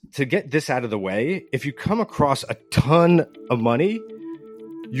to get this out of the way, if you come across a ton of money,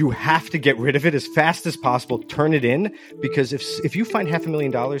 you have to get rid of it as fast as possible. Turn it in, because if you find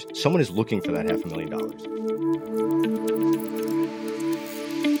 $500,000, someone is looking for that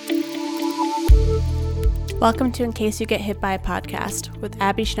 $500,000. Welcome to In Case You Get Hit by a Podcast with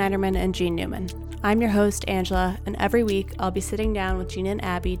Abby Schneiderman and Gene Newman. I'm your host, Angela, and every week I'll be sitting down with Gene and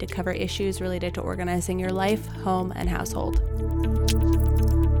Abby to cover issues related to organizing your life, home, and household.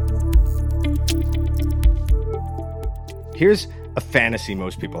 Here's a fantasy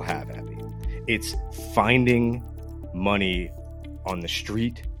most people have, Abby. It's finding money on the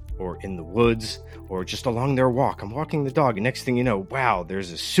street or in the woods or just along their walk. I'm walking the dog, and next thing you know, wow,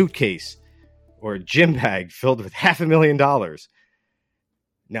 there's a suitcase or a gym bag filled with $500,000.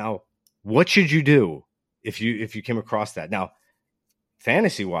 Now, what should you do if you came across that? Now,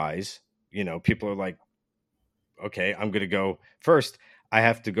 fantasy-wise, people are like, okay, I'm going to go first. I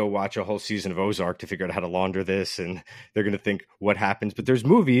have to go watch a whole season of Ozark to figure out how to launder this, and they're going to think what happens. But there's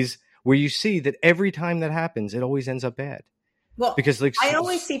movies where you see that every time that happens, it always ends up bad. Well, because I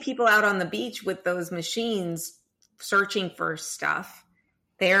always see people out on the beach with those machines searching for stuff.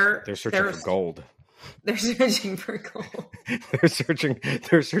 They're searching for gold. They're searching for gold. They're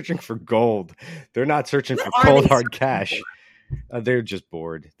searching for gold. They're not searching for cold hard cash. They're just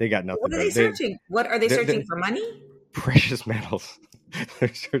bored. They got nothing. What are they searching? What are they searching for? Money? Precious metals.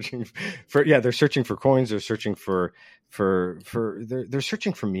 They're searching for coins. They're searching for they're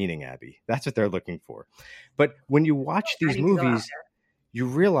searching for meaning, Abby. That's what they're looking for. But when you watch these movies, you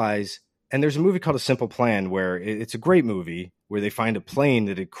realize, and there's a movie called A Simple Plan where it's a great movie where they find a plane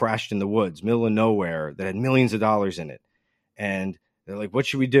that had crashed in the woods, middle of nowhere, that had millions of dollars in it. And they're like, what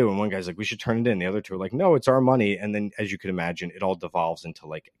should we do? And one guy's like, we should turn it in. The other two are like, no, it's our money. And then, as you can imagine, it all devolves into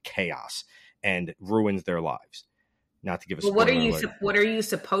like chaos and ruins their lives. Not to give a spoiler alert. What are you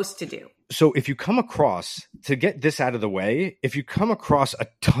supposed to do? So if you come across, to get this out of the way, if you come across a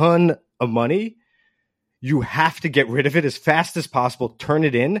ton of money, you have to get rid of it as fast as possible. Turn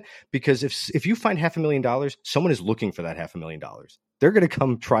it in, because if you find $500,000, someone is looking for that $500,000. They're going to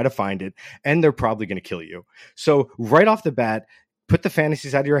come try to find it, and they're probably going to kill you. So right off the bat, put the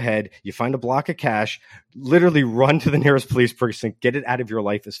fantasies out of your head. You find a block of cash, literally run to the nearest police precinct, get it out of your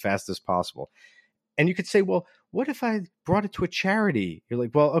life as fast as possible. And you could say, well, what if I brought it to a charity? You're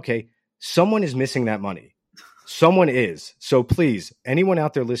like, well, okay, someone is missing that money. Someone is. So please, anyone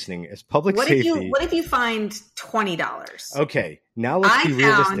out there listening, as public safety. What if you find $20? Okay, now let's be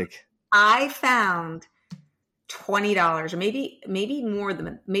realistic. I found $20, or maybe more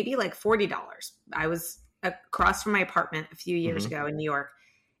than, maybe like $40. I was across from my apartment a few years ago in New York.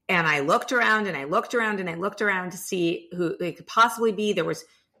 And I looked around and I looked around and I looked around to see who it could possibly be. There was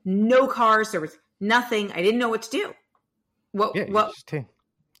no cars. There was nothing. I didn't know what to do. What? Just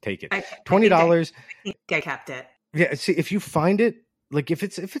take it. $20. I kept it. Yeah. See, if you find it, like if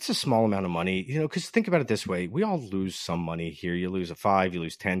it's a small amount of money, because think about it this way: we all lose some money here. You lose a 5, you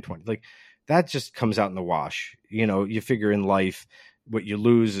lose 10, 20. Like that just comes out in the wash. You figure in life, what you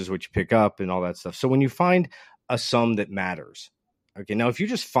lose is what you pick up, and all that stuff. So when you find a sum that matters, okay. Now, if you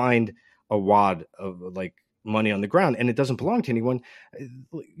just find a wad of like money on the ground and it doesn't belong to anyone,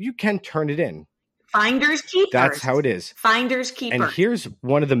 you can turn it in. Finders keepers. That's how it is. Finders keepers. And here's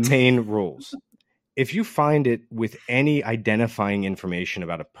one of the main rules. If you find it with any identifying information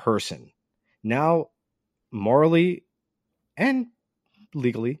about a person, now morally and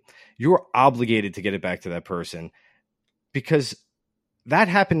legally, you're obligated to get it back to that person, because that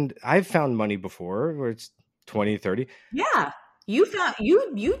happened. I've found money before where it's 20, 30. Yeah. You found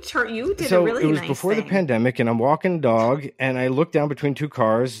you did a really nice thing. So it was before the pandemic, and I'm walking a dog, and I look down between two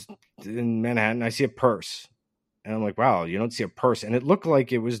cars in Manhattan. I see a purse, and I'm like, "Wow, you don't see a purse." And it looked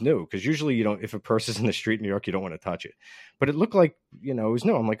like it was new, because usually you don't. If a purse is in the street in New York, you don't want to touch it. But it looked like it was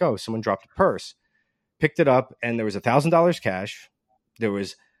new. I'm like, "Oh, someone dropped a purse." Picked it up, and there was $1,000 cash. There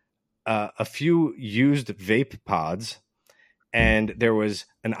was a few used vape pods, and there was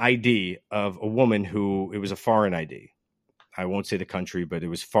an ID of a woman who, it was a foreign ID. I won't say the country, but it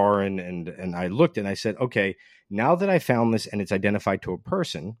was foreign. And I looked and I said, okay, now that I found this and it's identified to a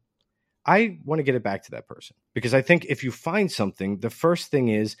person, I want to get it back to that person. Because I think if you find something, the first thing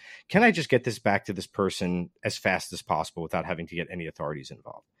is, can I just get this back to this person as fast as possible without having to get any authorities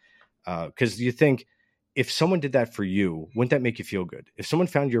involved? Because you think, if someone did that for you, wouldn't that make you feel good? If someone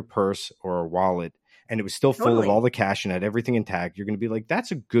found your purse or a wallet and it was still full of all the cash and had everything intact, you're going to be like,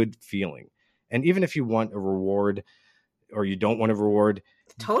 that's a good feeling. And even if you want a reward, or you don't want a reward,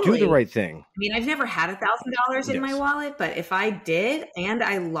 do the right thing. I mean, I've never had $1,000 in my wallet, but if I did and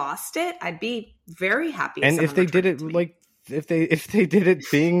I lost it, I'd be very happy. And if they did it like if they did it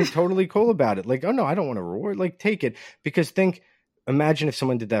being totally cool about it. Like, oh no, I don't want a reward. Like, take it. Because imagine if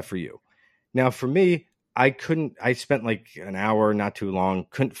someone did that for you. Now, for me, I spent like an hour, not too long,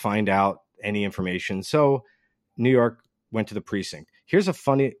 couldn't find out any information. So New York went to the precinct. Here's a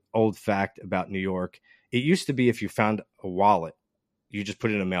funny old fact about New York. It used to be if you found a wallet, you just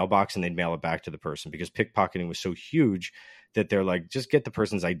put it in a mailbox and they'd mail it back to the person, because pickpocketing was so huge that they're like, just get the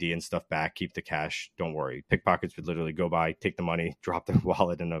person's ID and stuff back, keep the cash, don't worry. Pickpockets would literally go by, take the money, drop their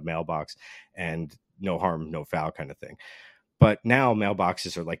wallet in a mailbox, and no harm, no foul kind of thing. But now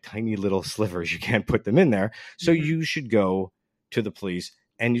mailboxes are like tiny little slivers. You can't put them in there. So you should go to the police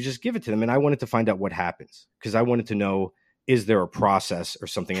and you just give it to them. And I wanted to find out what happens, because I wanted to know, is there a process or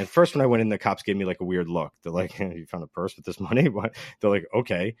something? At first, when I went in, the cops gave me like a weird look. They're like, you found a purse with this money? What? They're like,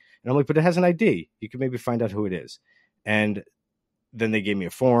 okay. And I'm like, but it has an ID. You could maybe find out who it is. And then they gave me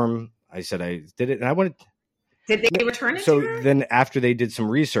a form. I said I did it. And I wanted... Did they return it so to her? Then after they did some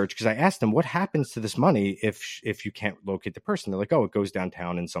research, because I asked them, what happens to this money if you can't locate the person? They're like, oh, it goes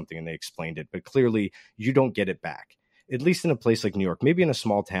downtown and something. And they explained it. But clearly, you don't get it back. At least in a place like New York. Maybe in a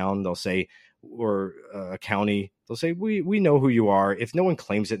small town, they'll say, or a county, they'll say, we know who you are. If no one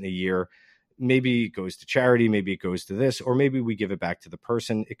claims it in a year, maybe it goes to charity, maybe it goes to this, or maybe we give it back to the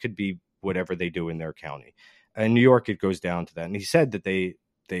person. It could be whatever they do in their county. In New York, it goes down to that. And he said that they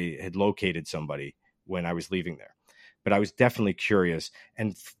had located somebody when I was leaving there. But I was definitely curious.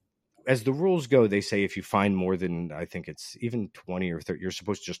 And as the rules go, they say if you find more than, I think it's even 20 or 30, you're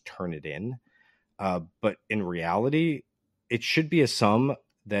supposed to just turn it in. But in reality, it should be a sum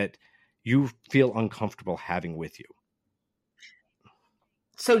that you feel uncomfortable having with you.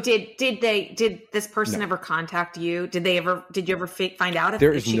 So did this person ever contact you? Did you ever find out if she got the money back?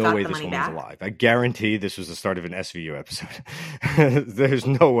 There is no way this woman's alive. I guarantee this was the start of an SVU episode. There's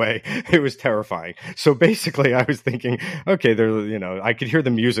no way. It was terrifying. So basically I was thinking, okay, I could hear the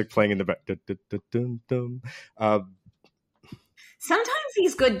music playing in the back. Sometimes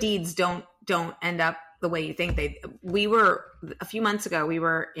these good deeds don't end up the way you think they. A few months ago, we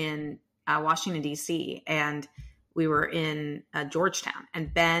were in Washington, D.C., and we were in Georgetown,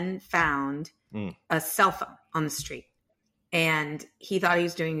 and Ben found a cell phone on the street, and he thought he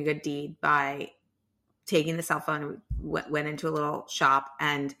was doing a good deed by taking the cell phone, went into a little shop,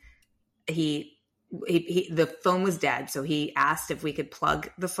 and he the phone was dead. So he asked if we could plug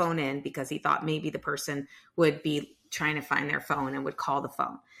the phone in, because he thought maybe the person would be trying to find their phone and would call the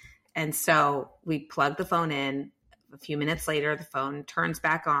phone. And so we plugged the phone in. A few minutes later, the phone turns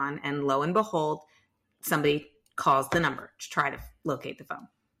back on, and lo and behold, somebody calls the number to try to locate the phone.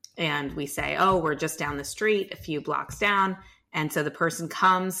 And we say, oh, we're just down the street, a few blocks down. And so the person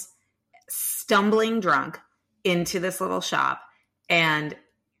comes stumbling drunk into this little shop. And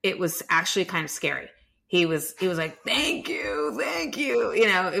it was actually kind of scary. He was like, thank you.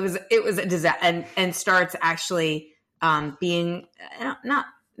 It was a disaster, and starts actually being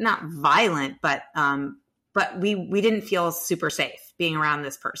not violent, but we didn't feel super safe being around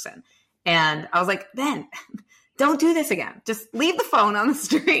this person. And I was like, Ben, don't do this again. Just leave the phone on the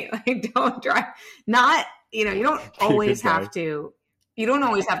street. Like, don't drive. You don't always have to. You don't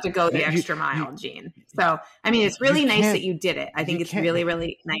always have to go the extra mile, Gene. So, I mean, it's really nice that you did it. I think it's really,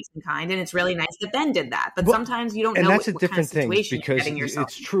 really nice and kind, and it's really nice that Ben did that. But sometimes you don't know what kind of situation you're getting yourself.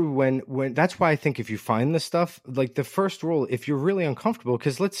 It's true when that's why I think if you find this stuff, like the first rule, if you're really uncomfortable,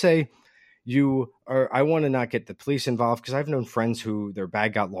 because let's say I want to not get the police involved, because I've known friends who their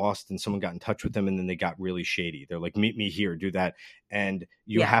bag got lost and someone got in touch with them and then they got really shady. They're like, meet me here, do that. And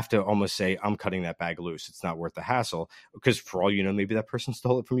you have to almost say, I'm cutting that bag loose. It's not worth the hassle, because for all you know, maybe that person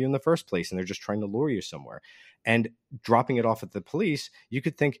stole it from you in the first place and they're just trying to lure you somewhere. And dropping it off at the police, you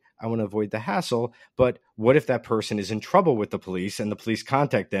could think, I want to avoid the hassle. But what if that person is in trouble with the police and the police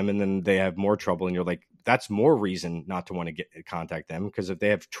contact them and then they have more trouble? And you're like, that's more reason not to want to contact them, because if they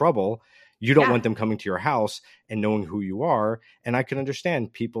have trouble, you don't want them coming to your house and knowing who you are. And I can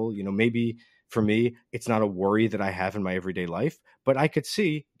understand people, maybe for me, it's not a worry that I have in my everyday life, but I could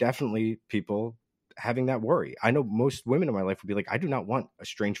see definitely people having that worry. I know most women in my life would be like, I do not want a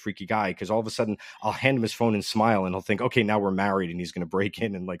strange, freaky guy, because all of a sudden I'll hand him his phone and smile and he'll think, okay, now we're married and he's going to break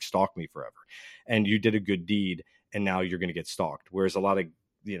in and like stalk me forever. And you did a good deed and now you're going to get stalked. Whereas a lot of,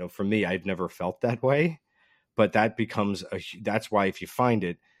 for me, I've never felt that way, but that becomes that's why if you find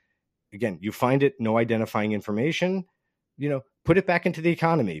it, again, you find it, no identifying information, put it back into the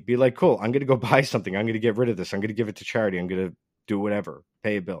economy. Be like, cool, I'm going to go buy something. I'm going to get rid of this. I'm going to give it to charity. I'm going to do whatever,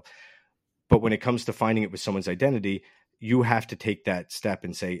 pay a bill. But when it comes to finding it with someone's identity, you have to take that step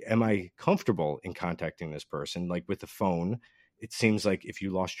and say, am I comfortable in contacting this person? Like with the phone, it seems like if you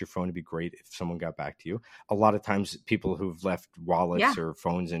lost your phone, it'd be great if someone got back to you. A lot of times people who've left wallets or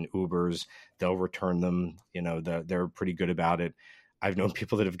phones in Ubers, they'll return them. You know, they're pretty good about it. I've known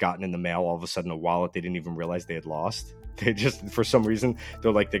people that have gotten in the mail all of a sudden a wallet they didn't even realize they had lost. They just, for some reason,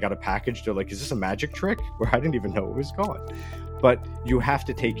 they're like, they got a package. They're like, is this a magic trick? Where I didn't even know it was gone. But you have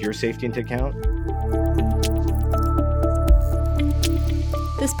to take your safety into account.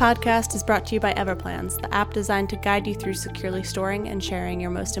 This podcast is brought to you by Everplans, the app designed to guide you through securely storing and sharing your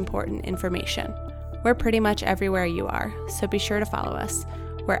most important information. We're pretty much everywhere you are, so be sure to follow us.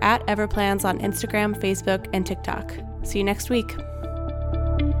 We're at Everplans on Instagram, Facebook, and TikTok. See you next week.